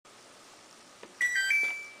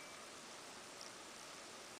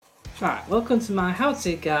Right, welcome to my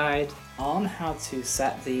how-to guide on how to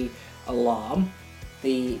set the alarm,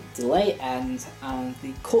 the delay end and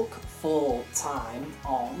the cook for time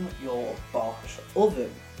on your Bosch oven.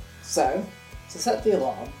 So, to set the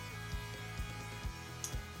alarm,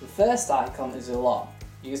 the first icon is the alarm.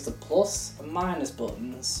 Use the plus and minus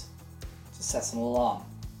buttons to set an alarm.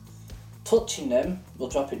 Touching them will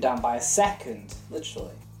drop it down by a second,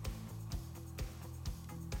 literally.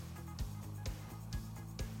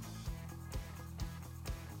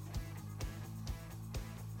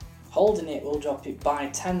 Holding it will drop it by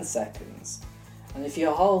 10 seconds. And if you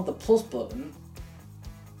hold the plus button,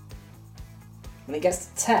 when it gets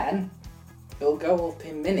to 10, it will go up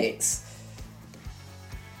in minutes.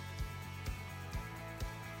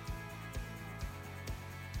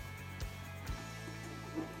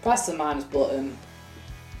 Press the minus button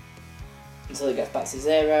until it gets back to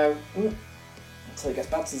 0. Until it gets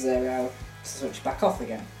back to 0, to switch back off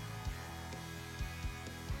again.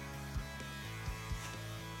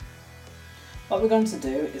 What we're going to do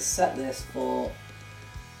is set this for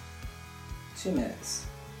 2 minutes.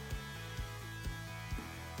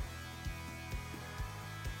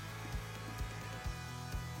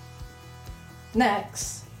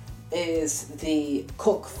 Next is the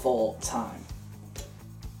cook for time.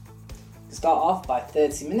 Start off by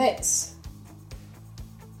 30 minutes,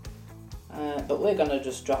 but we're going to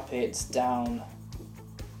just drop it down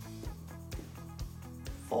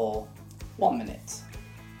for 1 minute.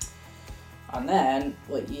 And then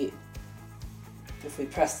if we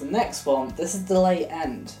press the next one, this is delay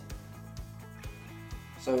end.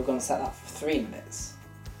 So we're going to set that for 3 minutes.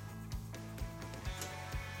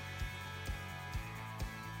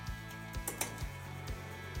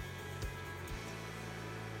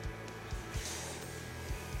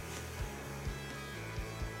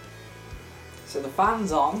 So the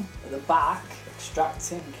fan's on at the back,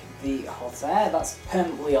 extracting the hot air. That's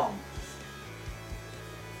permanently on.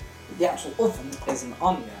 The actual oven isn't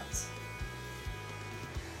on yet.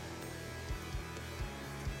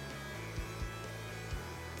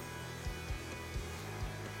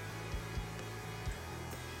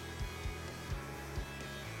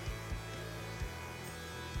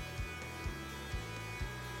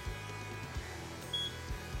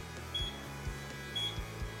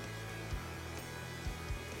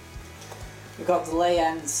 We've got delay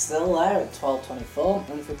end still there at 12:24,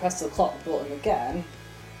 and if we press the clock button again,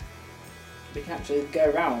 we can actually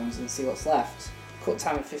go around and see what's left. Cook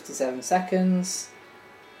time of 57 seconds.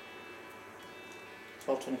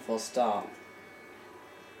 12:24 start.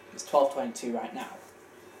 It's 12:22 right now.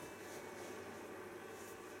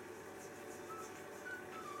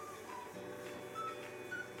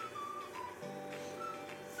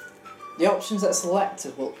 The options that are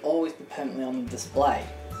selected will always be permanently on the display.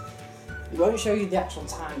 It won't show you the actual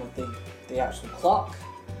time of the actual clock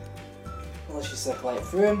unless you circulate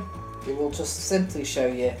through them. It will just simply show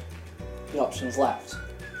you the options left.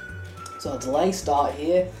 So the delay start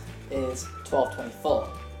here is 12:24.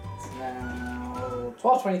 It's now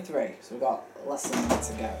 12:23, so we've got less than a minute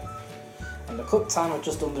to go. And the cook time of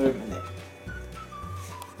just under a minute.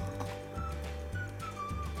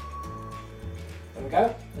 There we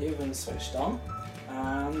go, the oven's switched on,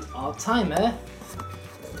 and our timer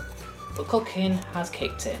for cooking has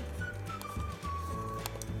kicked in.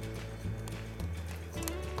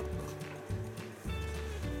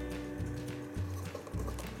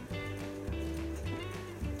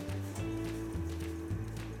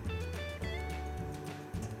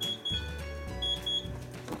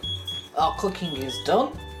 Our cooking is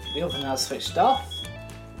done, the oven has switched off,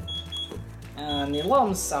 and the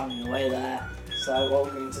alarm's sounding away there. So what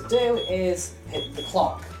we're going to do is hit the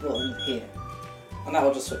clock button here, and that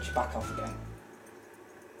will just switch it back off again.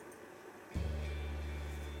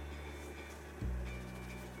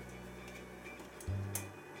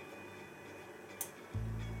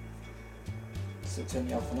 So turn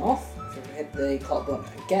the oven off. If we hit the clock button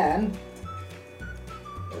again,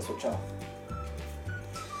 it'll switch off.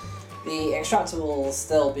 The extractor will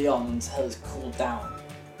still be on until it's cooled down.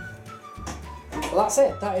 Well, that's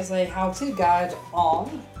it. That is a how-to guide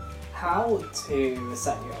on how to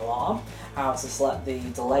set your alarm, how to select the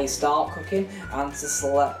delay start cooking, and to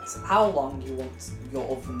select how long you want your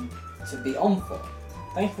oven to be on for.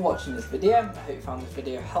 Thank you for watching this video. I hope you found this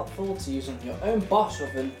video helpful to use on your own Bosch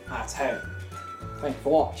oven at home. Thank you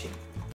for watching.